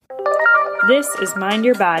This is Mind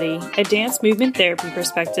Your Body, a dance movement therapy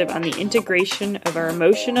perspective on the integration of our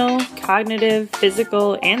emotional, cognitive,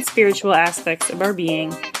 physical, and spiritual aspects of our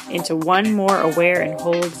being into one more aware and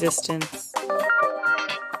whole existence.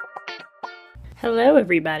 Hello,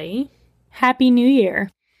 everybody. Happy New Year.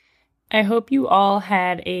 I hope you all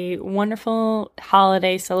had a wonderful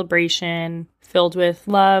holiday celebration filled with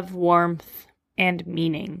love, warmth, and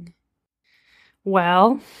meaning.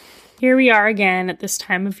 Well, here we are again at this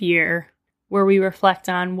time of year where we reflect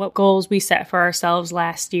on what goals we set for ourselves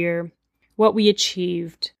last year, what we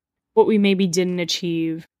achieved, what we maybe didn't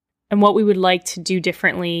achieve, and what we would like to do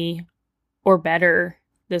differently or better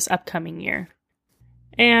this upcoming year.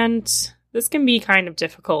 And this can be kind of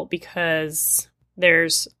difficult because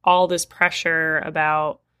there's all this pressure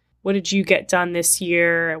about what did you get done this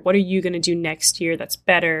year? What are you going to do next year that's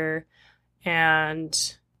better? And,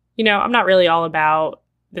 I'm not really all about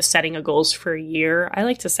the setting of goals for a year. I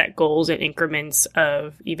like to set goals in increments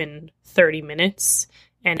of even 30 minutes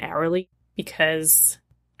and hourly because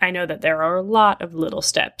I know that there are a lot of little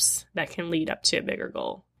steps that can lead up to a bigger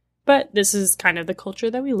goal. But this is kind of the culture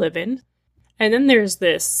that we live in. And then there's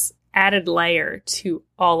this added layer to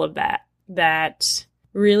all of that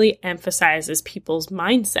really emphasizes people's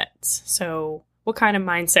mindsets. So what kind of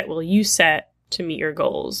mindset will you set to meet your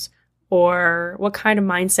goals? Or what kind of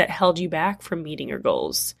mindset held you back from meeting your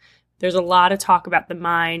goals? There's a lot of talk about the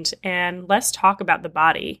mind and less talk about the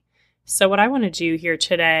body. So what I want to do here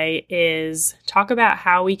today is talk about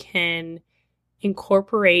how we can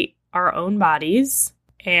incorporate our own bodies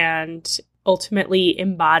and ultimately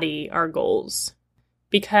embody our goals.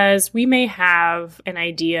 Because we may have an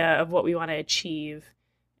idea of what we want to achieve,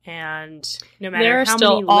 and no matter there are how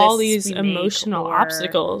still many all lists these we make emotional or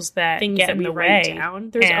obstacles that things get that in we the write way. down,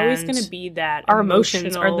 there's always going to be that our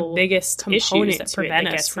emotions are the biggest component issues that to it prevent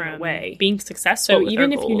that us gets in the from way. being successful. So with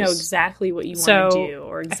even our if you know goals. exactly what you want to do,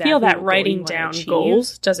 or exactly I feel that what goal you writing want down to achieve,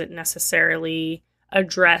 goals doesn't necessarily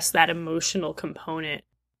address that emotional component,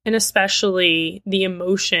 and especially the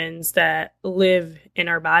emotions that live in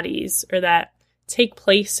our bodies or that take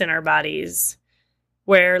place in our bodies,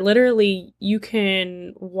 where literally you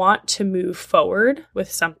can want to move forward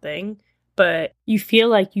with something, but you feel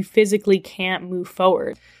like you physically can't move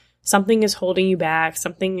forward. Something is holding you back.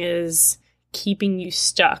 Something is keeping you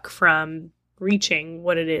stuck from reaching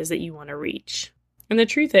what it is that you want to reach. And the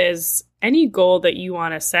truth is, any goal that you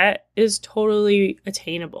want to set is totally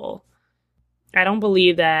attainable. I don't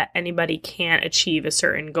believe that anybody can't achieve a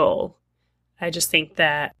certain goal. I just think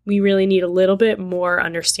that we really need a little bit more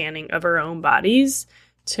understanding of our own bodies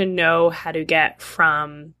to know how to get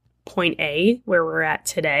from point A, where we're at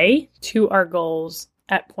today, to our goals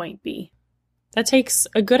at point B. That takes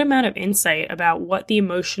a good amount of insight about what the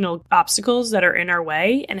emotional obstacles that are in our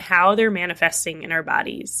way and how they're manifesting in our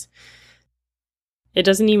bodies. It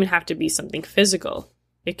doesn't even have to be something physical.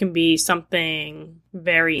 It can be something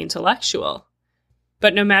very intellectual.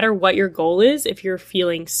 But no matter what your goal is, if you're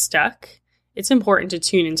feeling stuck, it's important to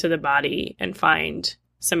tune into the body and find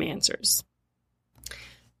some answers.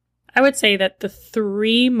 I would say that the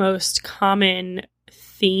three most common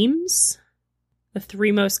themes, the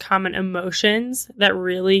three most common emotions that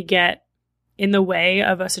really get in the way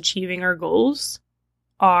of us achieving our goals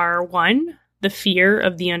are, one, the fear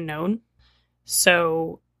of the unknown.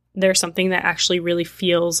 So there's something that actually really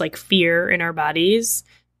feels like fear in our bodies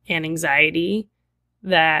and anxiety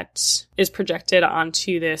that is projected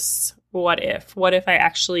onto this what if? What if I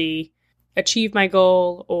actually achieve my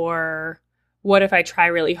goal? Or what if I try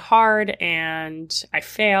really hard and I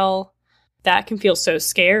fail? That can feel so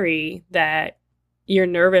scary that your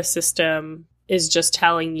nervous system is just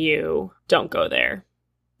telling you, don't go there.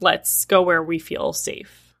 Let's go where we feel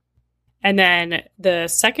safe. And then the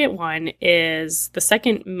second one is, the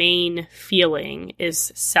second main feeling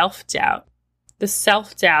is self-doubt. The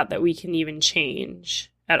self-doubt that we can even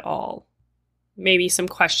change at all. Maybe some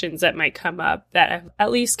questions that might come up that have at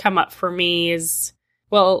least come up for me is,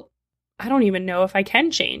 well, I don't even know if I can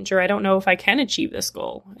change, or I don't know if I can achieve this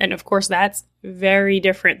goal. And of course, that's very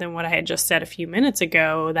different than what I had just said a few minutes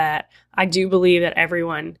ago, that I do believe that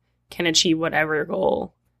everyone can achieve whatever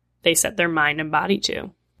goal they set their mind and body to.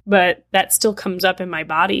 But that still comes up in my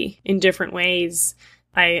body in different ways.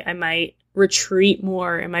 I might retreat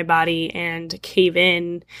more in my body and cave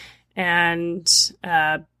in and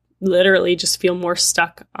literally just feel more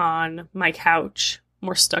stuck on my couch,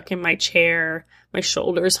 more stuck in my chair, my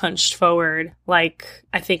shoulders hunched forward, like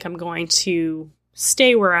I think I'm going to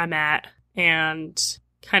stay where I'm at and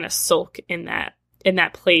kind of sulk in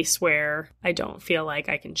that place where I don't feel like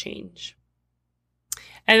I can change.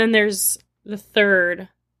 And then there's the third,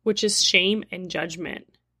 which is shame and judgment.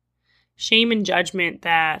 shame and judgment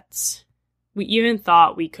that we even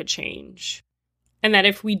thought we could change. And that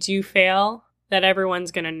if we do fail, that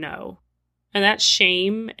everyone's going to know. And that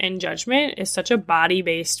shame and judgment is such a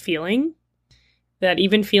body-based feeling that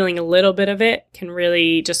even feeling a little bit of it can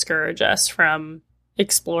really discourage us from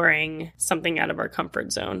exploring something out of our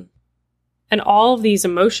comfort zone. And all of these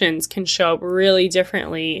emotions can show up really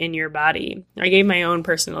differently in your body. I gave my own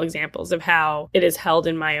personal examples of how it is held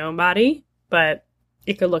in my own body, but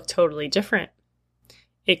it could look totally different.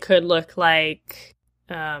 It could look like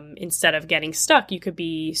instead of getting stuck, you could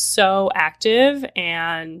be so active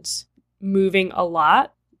and moving a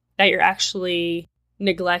lot that you're actually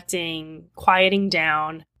neglecting quieting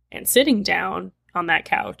down and sitting down on that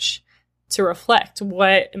couch to reflect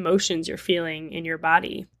what emotions you're feeling in your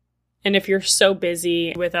body. And if you're so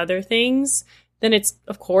busy with other things, then it's,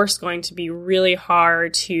 of course, going to be really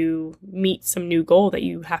hard to meet some new goal that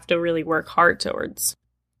you have to really work hard towards.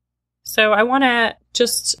 So I want to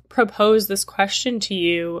just propose this question to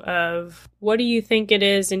you of what do you think it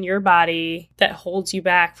is in your body that holds you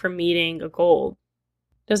back from meeting a goal?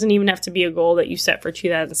 It doesn't even have to be a goal that you set for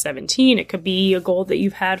 2017. It could be a goal that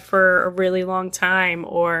you've had for a really long time,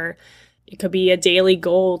 or it could be a daily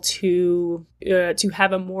goal to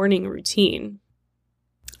have a morning routine.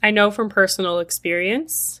 I know from personal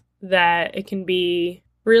experience that it can be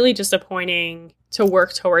really disappointing to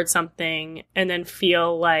work towards something and then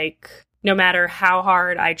feel like no matter how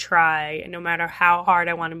hard I try, and no matter how hard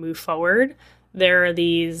I want to move forward, there are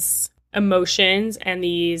these emotions and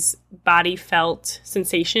these body felt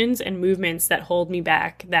sensations and movements that hold me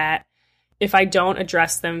back, that if I don't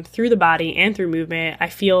address them through the body and through movement, I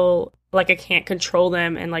feel like I can't control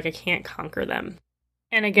them and like I can't conquer them.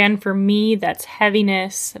 And again, for me, that's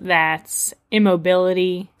heaviness, that's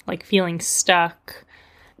immobility, like feeling stuck,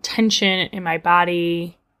 tension in my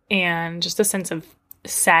body, and just a sense of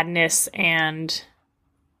sadness and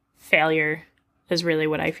failure is really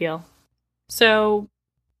what I feel. So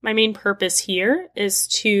my main purpose here is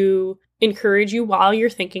to encourage you while you're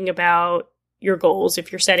thinking about your goals.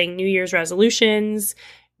 If you're setting New Year's resolutions,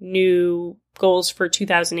 new goals for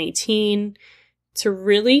 2018, to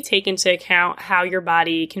really take into account how your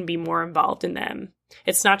body can be more involved in them.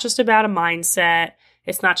 It's not just about a mindset.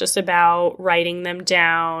 It's not just about writing them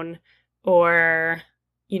down or,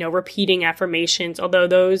 repeating affirmations, although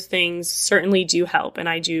those things certainly do help, and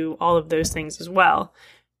I do all of those things as well.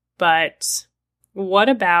 But what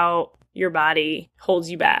about your body holds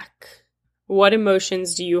you back? What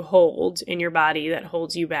emotions do you hold in your body that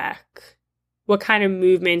holds you back? What kind of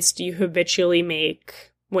movements do you habitually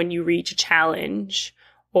make when you reach a challenge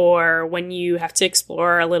or when you have to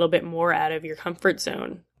explore a little bit more out of your comfort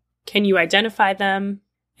zone? Can you identify them?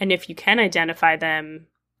 And if you can identify them,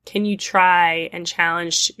 can you try and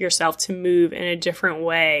challenge yourself to move in a different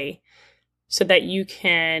way so that you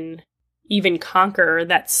can even conquer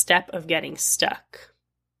that step of getting stuck?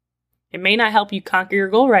 It may not help you conquer your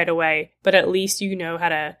goal right away, but at least you know how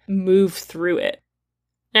to move through it.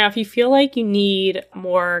 Now, if you feel like you need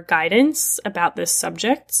more guidance about this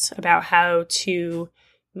subject, about how to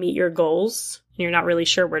meet your goals, and you're not really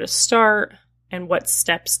sure where to start and what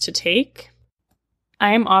steps to take,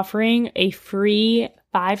 I am offering a free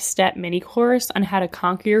 5-step mini course on how to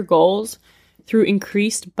conquer your goals through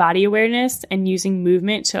increased body awareness and using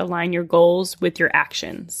movement to align your goals with your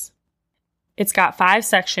actions. It's got 5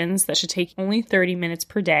 sections that should take only 30 minutes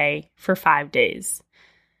per day for 5 days.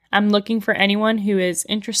 I'm looking for anyone who is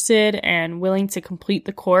interested and willing to complete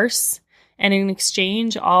the course, and in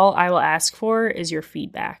exchange, all I will ask for is your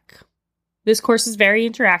feedback. This course is very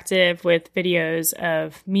interactive with videos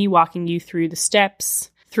of me walking you through the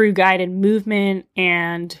steps, through guided movement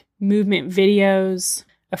and movement videos,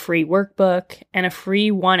 a free workbook, and a free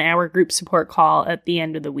 1-hour group support call at the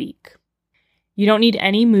end of the week. You don't need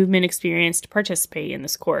any movement experience to participate in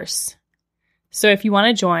this course. So if you want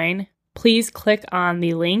to join, please click on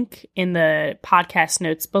the link in the podcast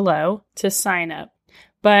notes below to sign up.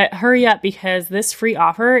 But hurry up because this free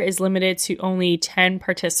offer is limited to only 10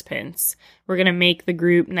 participants. We're going to make the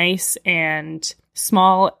group nice and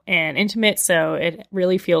small and intimate so it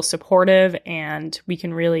really feels supportive and we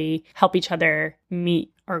can really help each other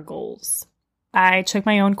meet our goals. I took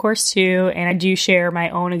my own course too, and I do share my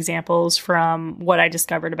own examples from what I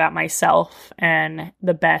discovered about myself and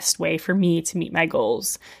the best way for me to meet my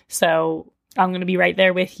goals. So I'm going to be right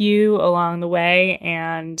there with you along the way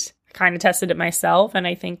and kind of tested it myself, and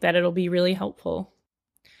I think that it'll be really helpful.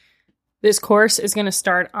 This course is going to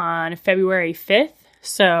start on February 5th,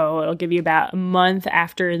 so it'll give you about a month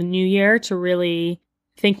after the new year to really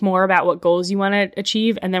think more about what goals you want to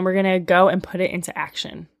achieve, and then we're going to go and put it into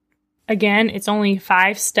action. Again, it's only a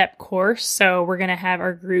 5-step course, so we're going to have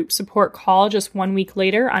our group support call just 1 week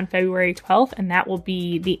later on February 12th, and that will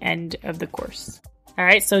be the end of the course. All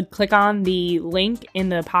right, so click on the link in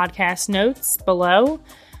the podcast notes below,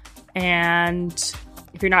 and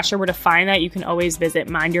if you're not sure where to find that, you can always visit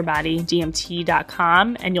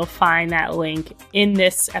mindyourbodydmt.com, and you'll find that link in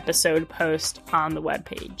this episode post on the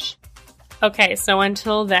webpage. Okay, so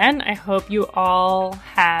until then, I hope you all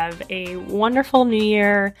have a wonderful new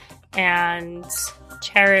year and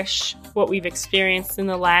cherish what we've experienced in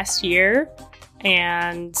the last year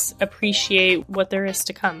and appreciate what there is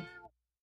to come.